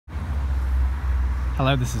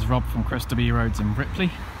Hello, this is Rob from Chris W Roads in Ripley.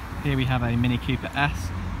 Here we have a Mini Cooper S.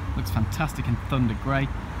 Looks fantastic in Thunder Grey.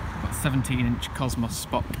 Got 17-inch Cosmos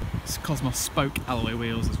spoke alloy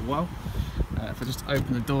wheels as well. If I just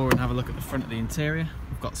open the door and have a look at the front of the interior,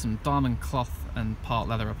 we've got some diamond cloth and part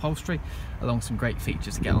leather upholstery, along with some great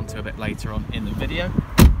features to get onto a bit later on in the video.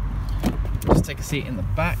 Just take a seat in the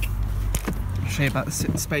back. I'll show you about the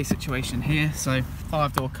space situation here. So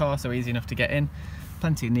 5-door car, so easy enough to get in.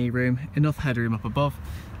 Plenty of knee room, enough headroom up above.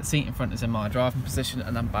 The seat in front is in my driving position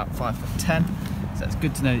and I'm about 5'10", so it's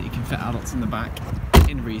good to know that you can fit adults in the back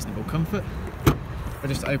in reasonable comfort. If I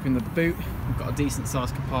just open the boot, we've got a decent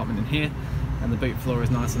sized compartment in here, and the boot floor is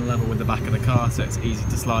nice and level with the back of the car, so it's easy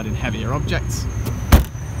to slide in heavier objects.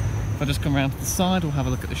 If I just come around to the side, we'll have a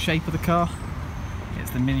look at the shape of the car. It's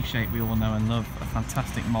the Mini shape we all know and love, a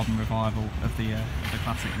fantastic modern revival of the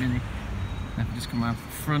classic Mini. And if I just come around to the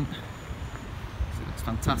front, it looks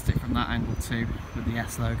fantastic from that angle too, with the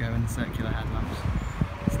S logo and the circular headlamps.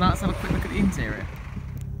 So now let's have a quick look at the interior.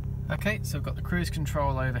 Okay, so we've got the cruise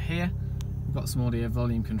control over here. We've got some audio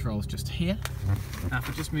volume controls just here. Now if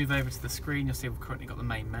I just move over to the screen, you'll see we've currently got the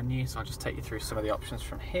main menu, so I'll just take you through some of the options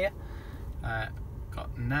from here.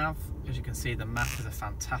 Got nav. As you can see, the map is a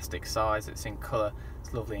fantastic size, it's in colour,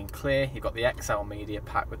 it's lovely and clear. You've got the XL media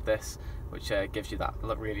pack with this, which gives you that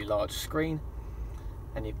really large screen.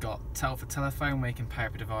 And you've got Tel for telephone, where you can pair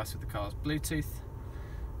up a device with the car's Bluetooth.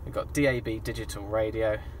 You've got DAB digital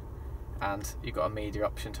radio, and you've got a media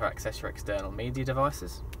option to access your external media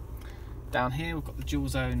devices. Down here we've got the dual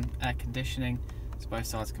zone air conditioning, so both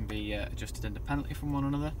sides can be adjusted independently from one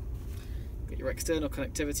another. You've got your external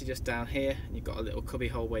connectivity just down here, and you've got a little cubby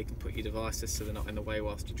hole where you can put your devices so they're not in the way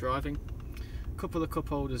whilst you're driving. A couple of cup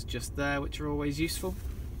holders just there, which are always useful.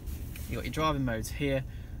 You've got your driving modes here.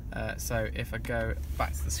 So if I go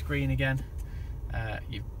back to the screen again,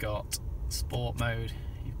 you've got sport mode,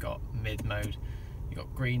 you've got mid mode, you've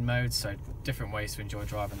got green mode, so different ways to enjoy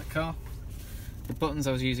driving the car. The buttons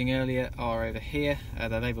I was using earlier are over here.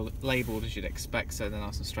 They're labelled as you'd expect, so they're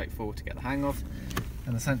nice and straightforward to get the hang of.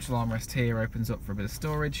 And the central armrest here opens up for a bit of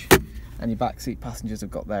storage, and your back seat passengers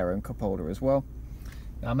have got their own cup holder as well.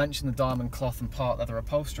 Now I mentioned the diamond cloth and part leather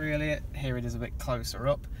upholstery earlier. Here it is a bit closer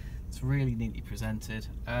up. It's really neatly presented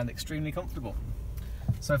and extremely comfortable.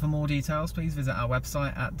 So for more details, please visit our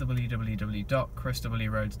website at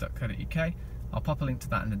www.chriswroads.co.uk. I'll pop a link to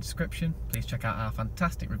that in the description. Please check out our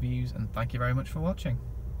fantastic reviews, and thank you very much for watching.